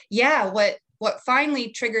Yeah, what finally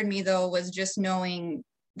triggered me though was just knowing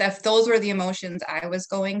that those were the emotions I was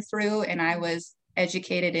going through and I was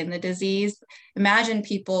educated in the disease. Imagine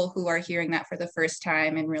people who are hearing that for the first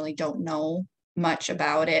time and really don't know much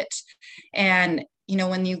about it. And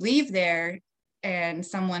when you leave there and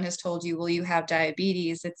someone has told you, well, you have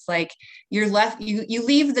diabetes, it's like you're left, you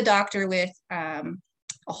leave the doctor with a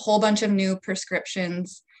whole bunch of new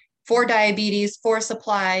prescriptions for diabetes, for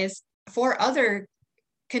supplies, for other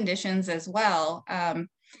conditions as well,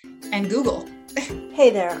 and Google. Hey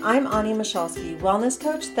there, I'm Ani Michalski, wellness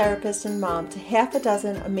coach, therapist, and mom to half a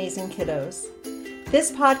dozen amazing kiddos. This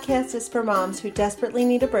podcast is for moms who desperately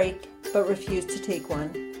need a break but refuse to take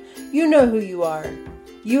one. You know who you are.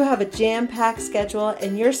 You have a jam-packed schedule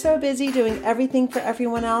and you're so busy doing everything for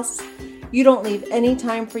everyone else, you don't leave any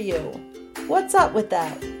time for you. What's up with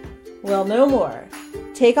that? Well, no more.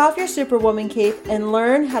 Take off your Superwoman cape and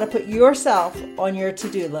learn how to put yourself on your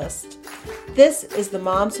to-do list. This is the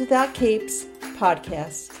Moms Without Capes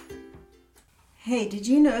podcast. Hey, did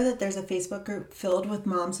you know that there's a Facebook group filled with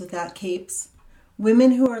moms without capes?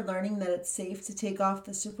 Women who are learning that it's safe to take off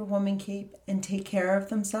the Superwoman cape and take care of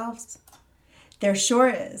themselves? There sure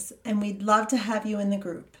is, and we'd love to have you in the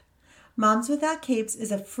group. Moms Without Capes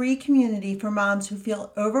is a free community for moms who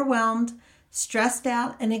feel overwhelmed, stressed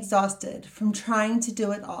out, and exhausted from trying to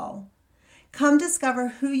do it all. Come discover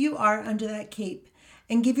who you are under that cape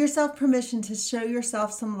and give yourself permission to show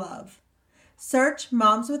yourself some love. Search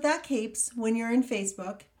Moms Without Capes when you're in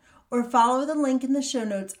Facebook or follow the link in the show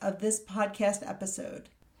notes of this podcast episode.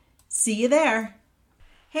 See you there.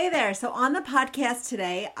 Hey there. So on the podcast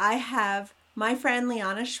today, I have my friend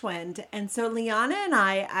Liana Schwend. And so Liana and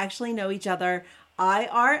I actually know each other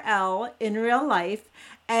IRL in real life,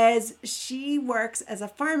 as she works as a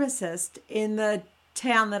pharmacist in the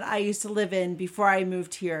town that I used to live in before I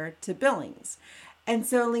moved here to Billings. And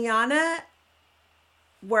so Liana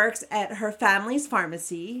works at her family's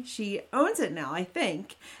pharmacy. She owns it now, I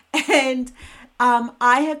think. And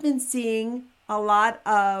I have been seeing a lot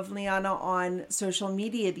of Liana on social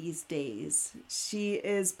media these days. She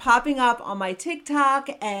is popping up on my TikTok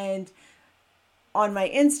and on my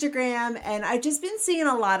Instagram, and I've just been seeing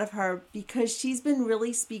a lot of her because she's been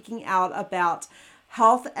really speaking out about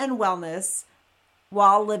health and wellness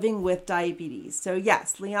while living with diabetes. So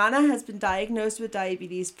yes, Liana has been diagnosed with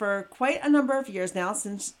diabetes for quite a number of years now,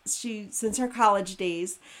 since her college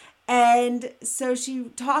days. And so she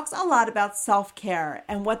talks a lot about self-care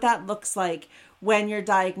and what that looks like when you're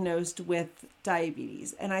diagnosed with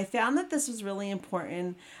diabetes. And I found that this was really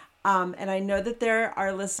important. And I know that there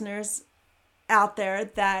are listeners out there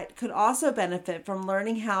that could also benefit from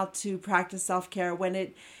learning how to practice self-care when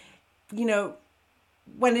it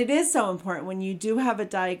is so important, when you do have a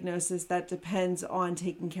diagnosis that depends on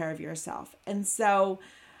taking care of yourself. And so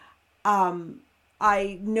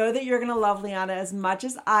I know that you're going to love Liana as much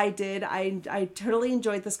as I did. I totally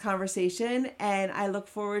enjoyed this conversation, and I look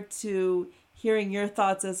forward to hearing your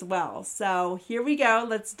thoughts as well. So here we go.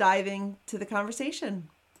 Let's dive into the conversation.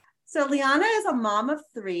 So Liana is a mom of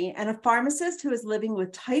 3 and a pharmacist who is living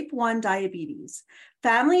with type 1 diabetes.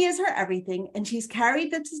 Family is her everything, and she's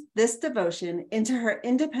carried this devotion into her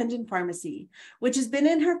independent pharmacy, which has been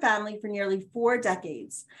in her family for nearly 4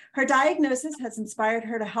 decades. Her diagnosis has inspired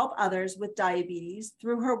her to help others with diabetes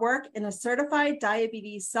through her work in a certified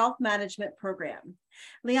diabetes self-management program.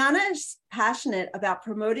 Liana is passionate about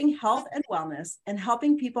promoting health and wellness and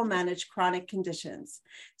helping people manage chronic conditions.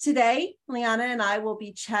 Today, Liana and I will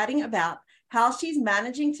be chatting about how she's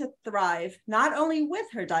managing to thrive, not only with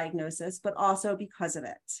her diagnosis, but also because of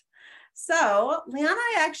it. So Liana,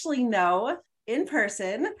 I actually know in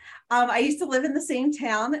person. I used to live in the same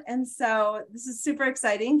town. And so this is super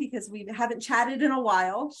exciting because we haven't chatted in a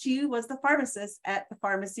while. She was the pharmacist at the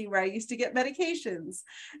pharmacy where I used to get medications.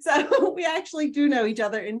 So we actually do know each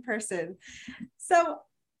other in person. So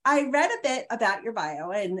I read a bit about your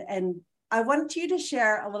bio, and I want you to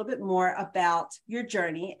share a little bit more about your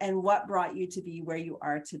journey and what brought you to be where you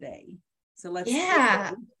are today. So let's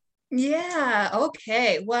Yeah.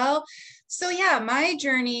 Okay. Well, my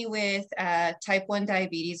journey with type 1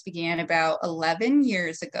 diabetes began about 11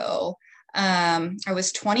 years ago. I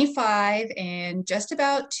was 25 and just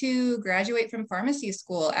about to graduate from pharmacy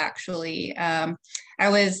school, actually. I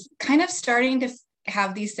was kind of starting to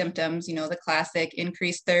have these symptoms, the classic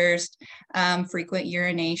increased thirst, frequent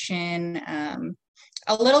urination,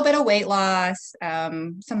 a little bit of weight loss,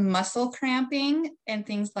 some muscle cramping and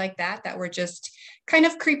things like that were just kind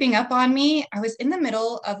of creeping up on me. I was in the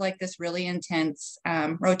middle of like this really intense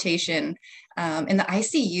rotation in the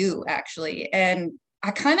ICU, actually. And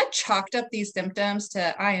I kind of chalked up these symptoms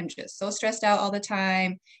to, I am just so stressed out all the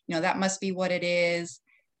time. That must be what it is.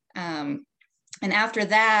 And after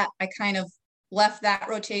that, I kind of left that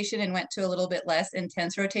rotation and went to a little bit less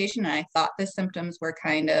intense rotation. And I thought the symptoms were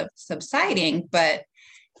kind of subsiding, but,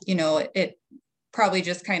 it probably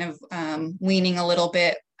just kind of weaning a little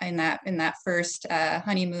bit in that first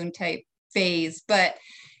honeymoon type phase. But,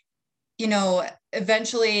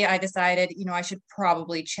 eventually I decided, I should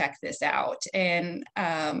probably check this out, and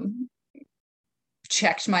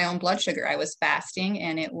checked my own blood sugar. I was fasting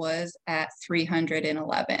and it was at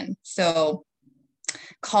 311. So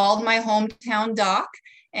called my hometown doc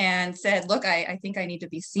and said, look, I think I need to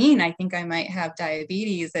be seen. I think I might have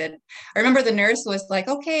diabetes. And I remember the nurse was like,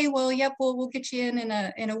 okay, well, yep, we'll get you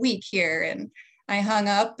in a week here. And I hung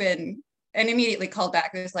up and immediately called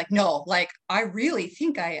back. It was like, no, like, I really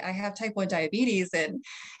think I have type 1 diabetes. And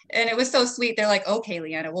it was so sweet. They're like, okay,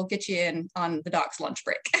 Leanna, we'll get you in on the doc's lunch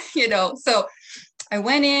break, So I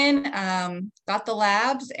went in, got the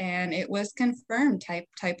labs, and it was confirmed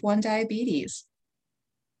type 1 diabetes.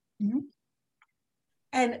 Mm-hmm.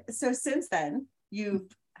 And so since then, you've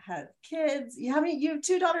had kids. You have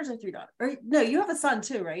 2 daughters or 3 daughters? Or no, you have a son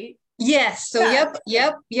too, right? Yes. So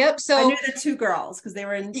yep. So I knew the 2 girls because they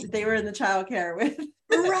were in the childcare with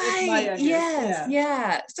right. With yes.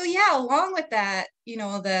 Yeah. So along with that,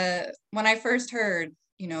 when I first heard,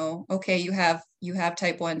 okay, you have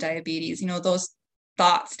type 1 diabetes, those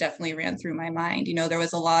thoughts definitely ran through my mind. There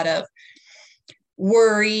was a lot of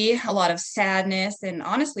worry, a lot of sadness, and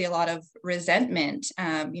honestly, a lot of resentment.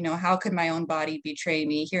 How could my own body betray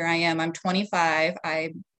me? Here I am, I'm 25.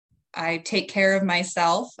 I take care of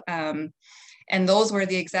myself. And those were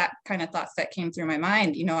the exact kind of thoughts that came through my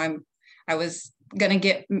mind. I was going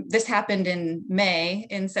to this happened in May.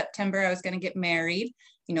 In September, I was going to get married.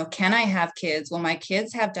 Can I have kids? Will my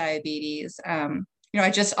kids have diabetes?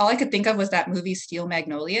 All I could think of was that movie Steel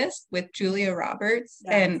Magnolias with Julia Roberts.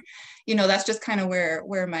 Yeah. And, that's just kind of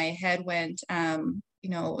where my head went. I'm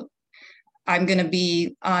going to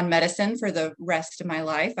be on medicine for the rest of my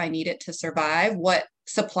life. I need it to survive. What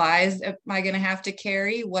supplies am I going to have to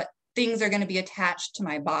carry? What things are going to be attached to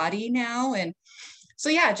my body now? And so,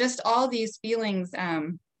 just all these feelings,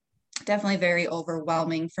 definitely very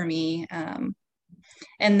overwhelming for me.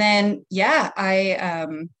 And then, I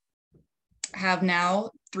have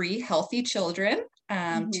now 3 healthy children,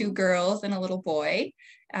 2 girls and a little boy.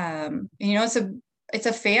 It's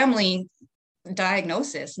a family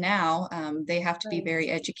diagnosis now. They have to be very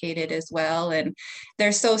educated as well, and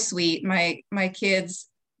they're so sweet. My kids,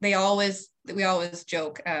 we always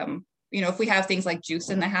joke, if we have things like juice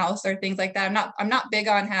in the house or things like that, I'm not big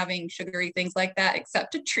on having sugary things like that,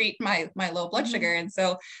 except to treat my low blood sugar. And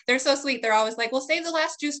so they're so sweet. They're always like, we'll save the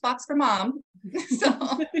last juice box for mom.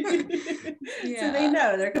 So So they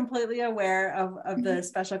know, they're completely aware of the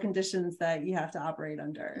special conditions that you have to operate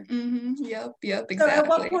under. Mm-hmm. Yep, exactly. So at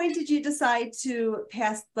what point did you decide to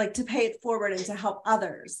to pay it forward and to help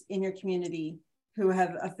others in your community who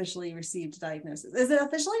have officially received diagnosis? Is it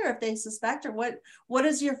officially, or if they suspect, or what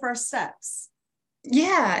is your first steps?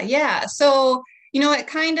 Yeah. So, it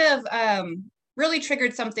kind of really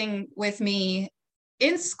triggered something with me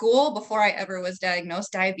in school. Before I ever was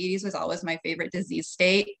diagnosed, diabetes was always my favorite disease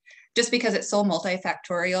state, just because it's so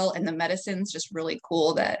multifactorial, and the medicine's just really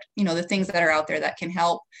cool that, the things that are out there that can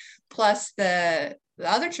help, plus the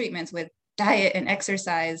other treatments with diet and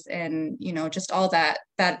exercise and, just all that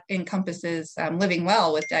encompasses living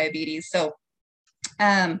well with diabetes. So,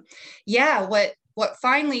 what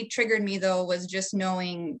finally triggered me though was just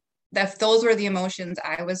knowing that if those were the emotions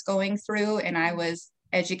I was going through and I was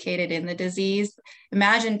educated in the disease,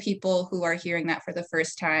 imagine people who are hearing that for the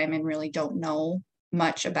first time and really don't know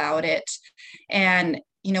much about it. And,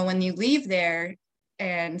 when you leave there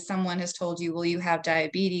and someone has told you, well, you have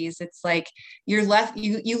diabetes, it's like you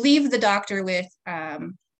leave the doctor with a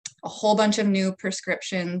whole bunch of new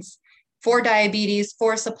prescriptions for diabetes,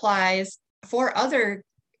 for supplies, for other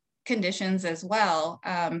conditions as well.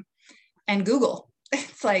 And Google.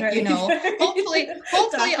 It's like, right.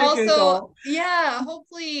 Hopefully also, Google.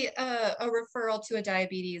 Hopefully a referral to a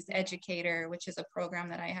diabetes educator, which is a program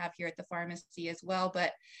that I have here at the pharmacy as well.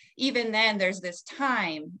 But even then, there's this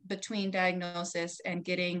time between diagnosis and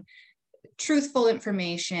getting truthful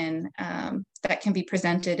information that can be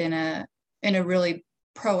presented in a really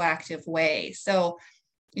proactive way. So,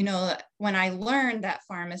 when I learned that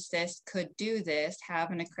pharmacists could do this,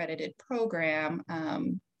 have an accredited program,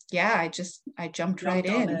 I jumped right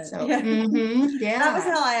in. So that was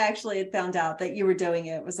how I actually had found out that you were doing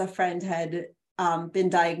it. Was a friend had been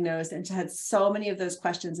diagnosed and had so many of those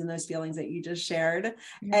questions and those feelings that you just shared,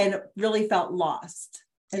 Yeah. and really felt lost.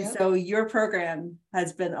 And Yep. so your program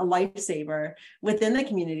has been a lifesaver within the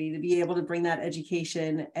community to be able to bring that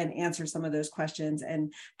education and answer some of those questions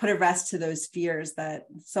and put a rest to those fears that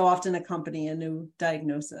so often accompany a new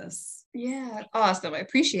diagnosis. Yeah, awesome. I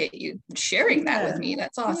appreciate you sharing that with me.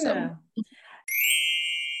 That's awesome. Yeah.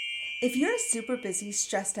 If you're a super busy,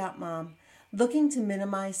 stressed out mom looking to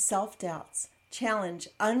minimize self-doubts, challenge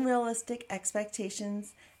unrealistic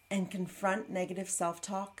expectations, and confront negative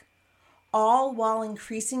self-talk, all while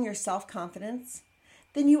increasing your self-confidence,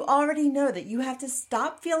 then you already know that you have to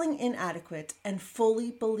stop feeling inadequate and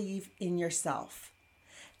fully believe in yourself.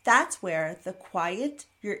 That's where the Quiet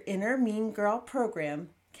Your Inner Mean Girl program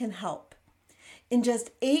can help. In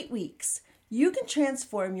just 8 weeks, you can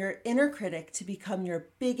transform your inner critic to become your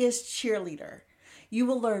biggest cheerleader. You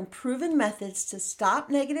will learn proven methods to stop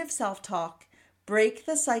negative self-talk, break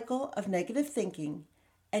the cycle of negative thinking,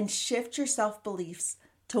 and shift your self-beliefs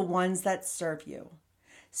to ones that serve you.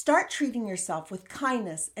 Start treating yourself with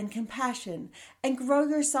kindness and compassion and grow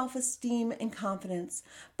your self-esteem and confidence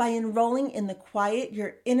by enrolling in the Quiet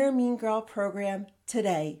Your Inner Mean Girl program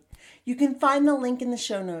today. You can find the link in the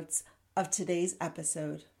show notes of today's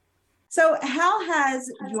episode. So how has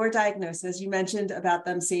your diagnosis, you mentioned about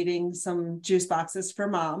them saving some juice boxes for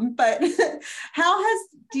mom, but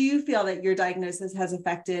do you feel that your diagnosis has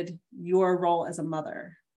affected your role as a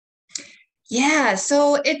mother? Yeah,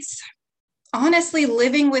 so it's honestly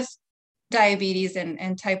living with diabetes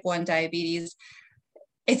and type 1 diabetes.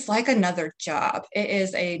 It's like another job. It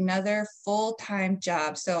is another full-time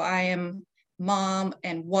job. So I am mom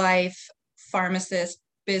and wife, pharmacist,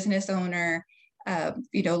 business owner,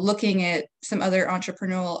 looking at some other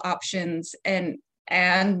entrepreneurial options and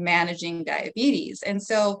managing diabetes. And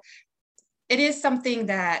so it is something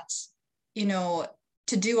that,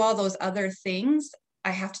 to do all those other things, I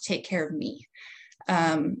have to take care of me.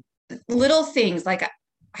 Little things like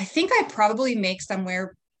I think I probably make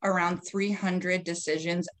somewhere around 300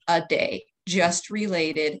 decisions a day just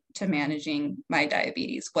related to managing my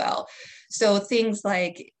diabetes well. So things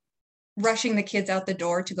like rushing the kids out the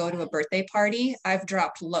door to go to a birthday party, I've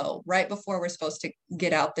dropped low right before we're supposed to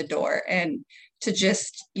get out the door. And to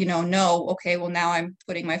just, know, okay, well, now I'm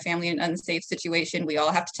putting my family in an unsafe situation. We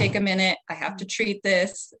all have to take a minute. I have to treat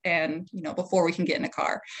this. And, before we can get in a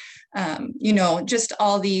car, just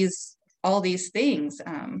all these things.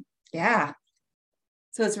 Yeah.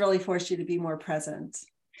 So it's really forced you to be more present,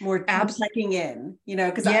 more checking in,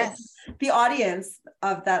 because yes. The audience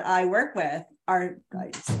of that I work with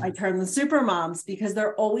I term them super moms because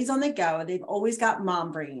they're always on the go. They've always got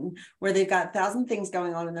mom brain where they've got 1,000 things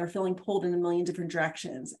going on and they're feeling pulled in a million different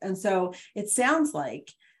directions. And so it sounds like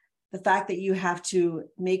the fact that you have to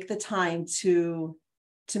make the time to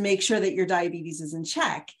make sure that your diabetes is in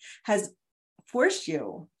check has forced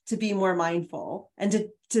you to be more mindful and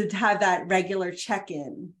to have that regular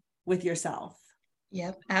check-in with yourself.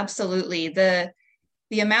 Yep, absolutely. The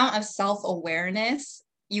amount of self-awareness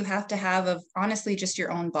you have to have of honestly just your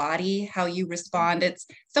own body, how you respond. It's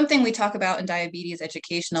something we talk about in diabetes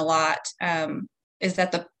education a lot, is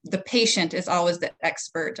that the patient is always the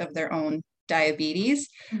expert of their own diabetes,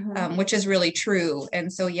 which is really true.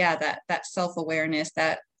 And so, yeah, that self-awareness,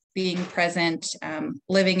 that being present,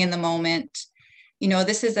 living in the moment.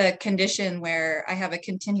 This is a condition where I have a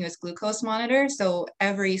continuous glucose monitor. So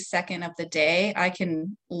every second of the day, I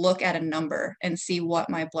can look at a number and see what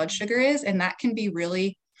my blood sugar is. And that can be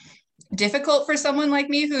really difficult for someone like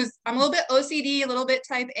me I'm a little bit OCD, a little bit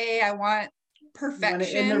type A. I want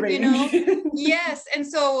perfection, Yes. And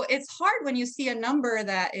so it's hard when you see a number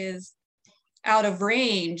that is out of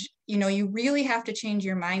range. You really have to change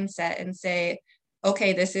your mindset and say,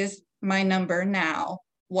 okay, this is my number now.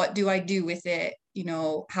 What do I do with it?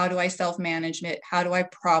 How do I self-manage it? How do I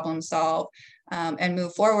problem solve and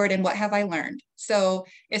move forward? And what have I learned? So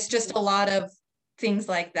it's just a lot of things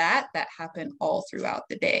like that happen all throughout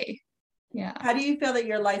the day. Yeah. How do you feel that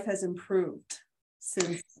your life has improved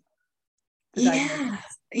since the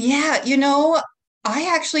diagnosis? Yeah.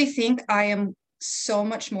 I actually think I am so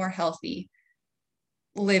much more healthy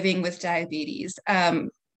living with diabetes. I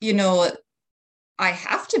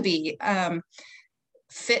have to be.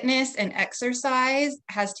 Fitness and exercise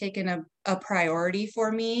has taken a priority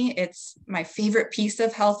for me. It's my favorite piece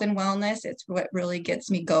of health and wellness. It's what really gets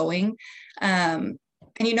me going. And,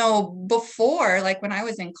 before, like when I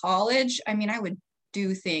was in college, I would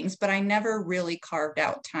do things, but I never really carved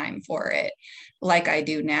out time for it like I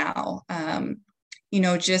do now.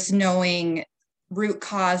 Just knowing root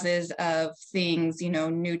causes of things,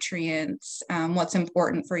 nutrients, what's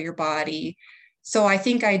important for your body, So I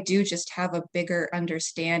think I do just have a bigger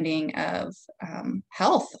understanding of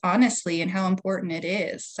health, honestly, and how important it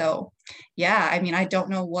is. So yeah, I mean, I don't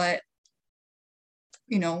know what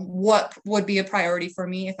would be a priority for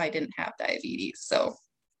me if I didn't have diabetes. So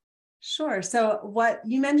Sure. So what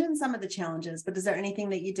you mentioned some of the challenges, but is there anything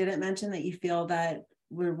that you didn't mention that you feel that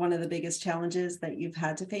were one of the biggest challenges that you've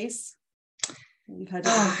had to face? You've had to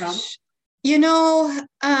overcome? you know,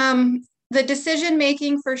 the decision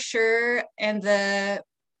making for sure, and the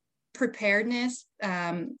preparedness,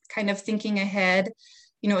 kind of thinking ahead,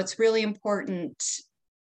 it's really important.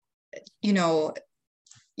 You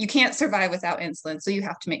can't survive without insulin, so you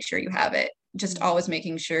have to make sure you have it. Just always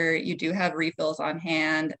making sure you do have refills on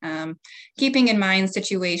hand, keeping in mind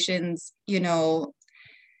situations,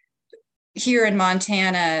 here in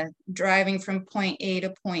Montana, driving from point A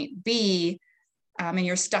to point B, and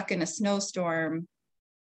you're stuck in a snowstorm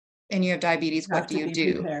and you have diabetes, what do you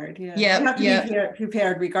do? Prepared, yeah. Yep, You have to be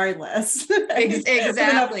prepared regardless. Exactly.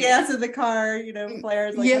 Enough gas in the car,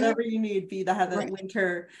 flares, whatever you need, to have that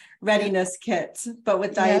winter readiness kit. But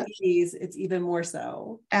with diabetes, it's even more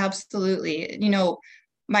so. Absolutely.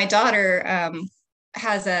 My daughter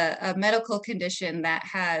has a medical condition that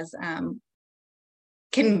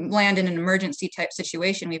can land in an emergency type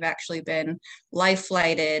situation. We've actually been life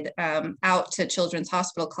flighted out to Children's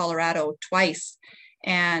Hospital Colorado twice.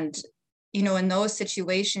 And, in those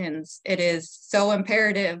situations, it is so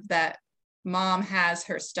imperative that mom has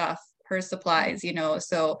her stuff, her supplies,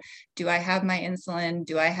 so do I have my insulin?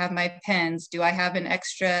 Do I have my pens? Do I have an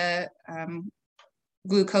extra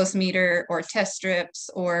glucose meter or test strips,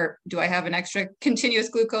 or do I have an extra continuous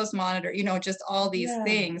glucose monitor? Just all these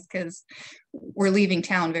things, because we're leaving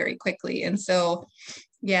town very quickly. And so,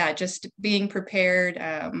 just being prepared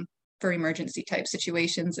for emergency type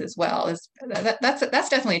situations as well that's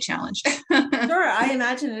definitely a challenge. Sure, I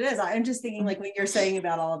imagine it is. I'm just thinking, like, when you're saying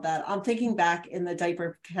about all of that, I'm thinking back in the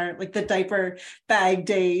diaper bag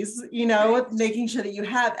days, making sure that you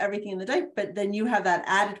have everything in the diaper, but then you have that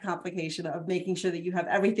added complication of making sure that you have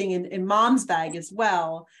everything in mom's bag as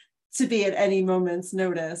well, to be at any moment's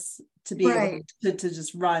notice, to be able to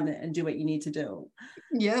just run and do what you need to do.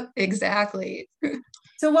 Yep, exactly.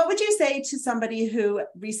 So what would you say to somebody who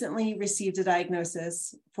recently received a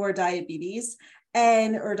diagnosis for diabetes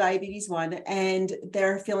or diabetes 1, and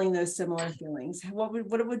they're feeling those similar feelings? What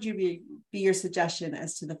would you be your suggestion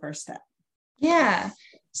as to the first step? Yeah.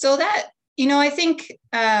 So that, I think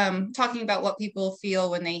talking about what people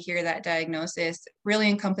feel when they hear that diagnosis really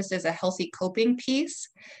encompasses a healthy coping piece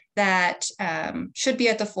that should be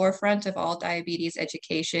at the forefront of all diabetes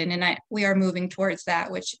education. And we are moving towards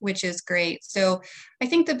that, which is great. So I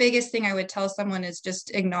think the biggest thing I would tell someone is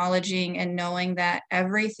just acknowledging and knowing that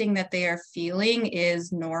everything that they are feeling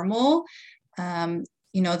is normal.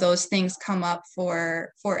 Those things come up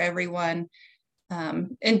for everyone.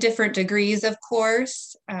 In different degrees, of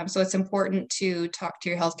course. So it's important to talk to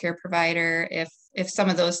your healthcare provider if some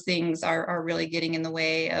of those things are really getting in the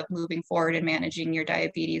way of moving forward and managing your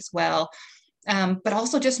diabetes well. But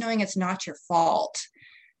also just knowing it's not your fault.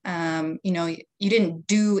 You didn't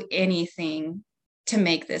do anything to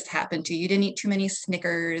make this happen to you. You didn't eat too many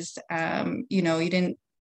Snickers. You didn't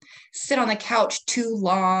sit on the couch too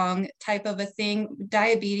long, type of a thing.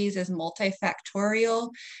 Diabetes is multifactorial,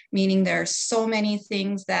 meaning there are so many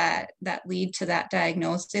things that lead to that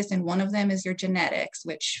diagnosis. And one of them is your genetics,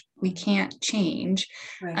 which we can't change.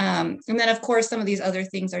 Right. And then, of course, some of these other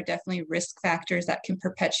things are definitely risk factors that can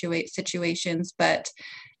perpetuate situations. But,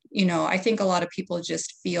 I think a lot of people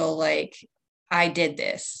just feel like I did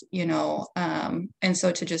this, and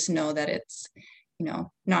so to just know that it's,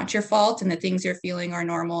 not your fault and the things you're feeling are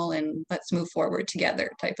normal and let's move forward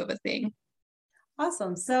together, type of a thing.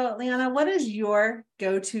 Awesome. So Liana, what is your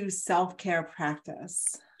go-to self-care practice?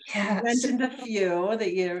 Yeah. You mentioned a few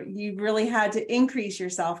that you really had to increase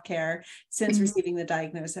your self-care since receiving the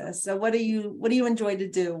diagnosis. So what do you enjoy to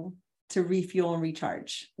do to refuel and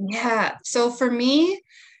recharge? Yeah. So for me,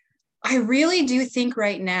 I really do think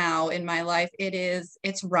right now in my life,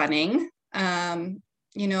 it's running.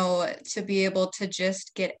 To be able to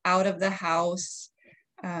just get out of the house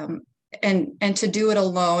and to do it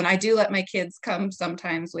alone. I do let my kids come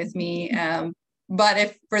sometimes with me. But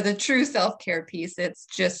if for the true self-care piece, it's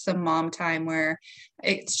just some mom time where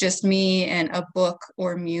it's just me and a book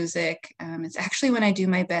or music. It's actually when I do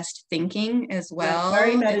my best thinking as well.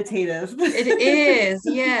 Very meditative. It is,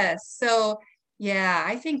 yes. So yeah,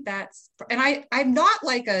 I think and I'm not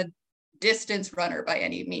like a distance runner by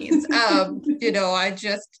any means. I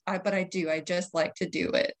just like to do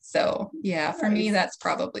it. So yeah, for me, that's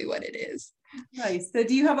probably what it is. Nice. So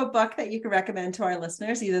do you have a book that you can recommend to our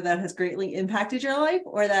listeners, either that has greatly impacted your life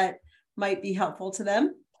or that might be helpful to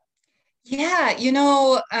them? Yeah,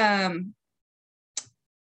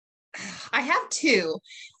 I have two.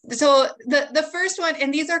 So the first one,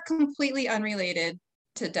 and these are completely unrelated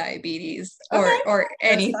to diabetes or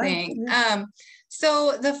anything.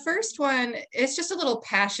 So the first one, it's just a little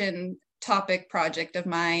passion topic project of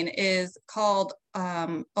mine, is called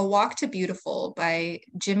A Walk to Beautiful by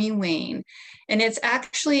Jimmy Wayne. And it's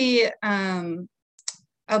actually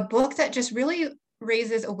a book that just really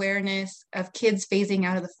raises awareness of kids phasing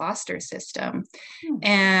out of the foster system.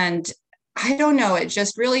 And I don't know, it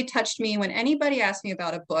just really touched me when anybody asked me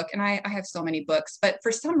about a book, and I have so many books, but for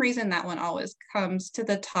some reason that one always comes to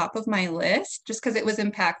the top of my list just because it was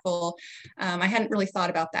impactful. I hadn't really thought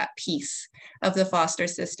about that piece of the foster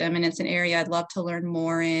system, and it's an area I'd love to learn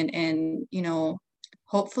more in and,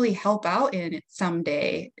 hopefully help out in it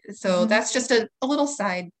someday. So that's just a little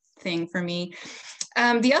side thing for me.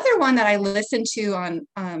 The other one that I listen to on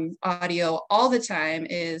audio all the time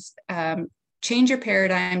is Change Your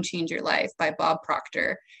Paradigm, Change Your Life by Bob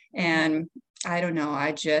Proctor. And I don't know,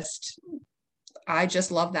 I just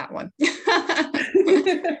love that one.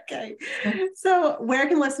 Okay. So where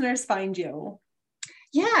can listeners find you?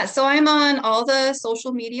 Yeah, so I'm on all the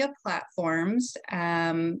social media platforms.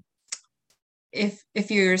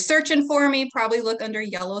 If you're searching for me, probably look under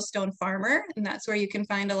Yellowstone Farmer, and that's where you can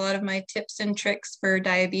find a lot of my tips and tricks for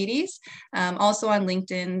diabetes. Also on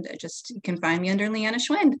LinkedIn, you can find me under Leanna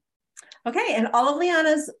Schwind. Okay, and all of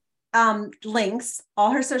Leanna's links,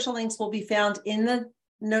 all her social links will be found in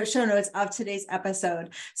the show notes of today's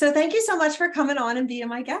episode. So thank you so much for coming on and being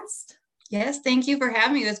my guest. Yes, thank you for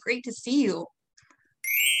having me. It was great to see you.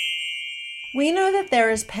 We know that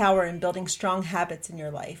there is power in building strong habits in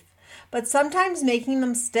your life, but sometimes making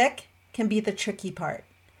them stick can be the tricky part.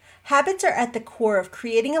 Habits are at the core of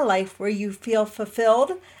creating a life where you feel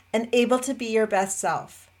fulfilled and able to be your best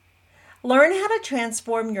self. Learn how to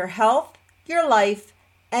transform your health, your life,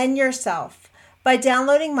 and yourself by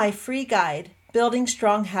downloading my free guide, Building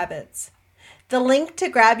Strong Habits. The link to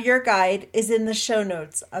grab your guide is in the show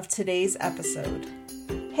notes of today's episode.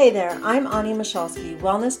 Hey there, I'm Ani Michalski,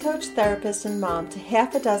 wellness coach, therapist, and mom to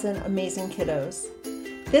half a dozen amazing kiddos.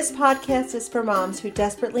 This podcast is for moms who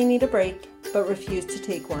desperately need a break but refuse to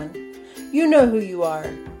take one. You know who you are.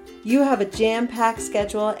 You have a jam-packed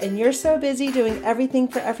schedule and you're so busy doing everything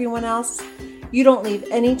for everyone else, you don't leave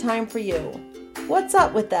any time for you. What's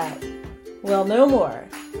up with that? Well, no more.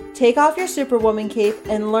 Take off your Superwoman cape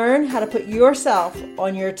and learn how to put yourself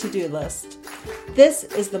on your to-do list. This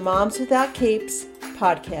is the Moms Without Capes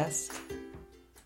podcast.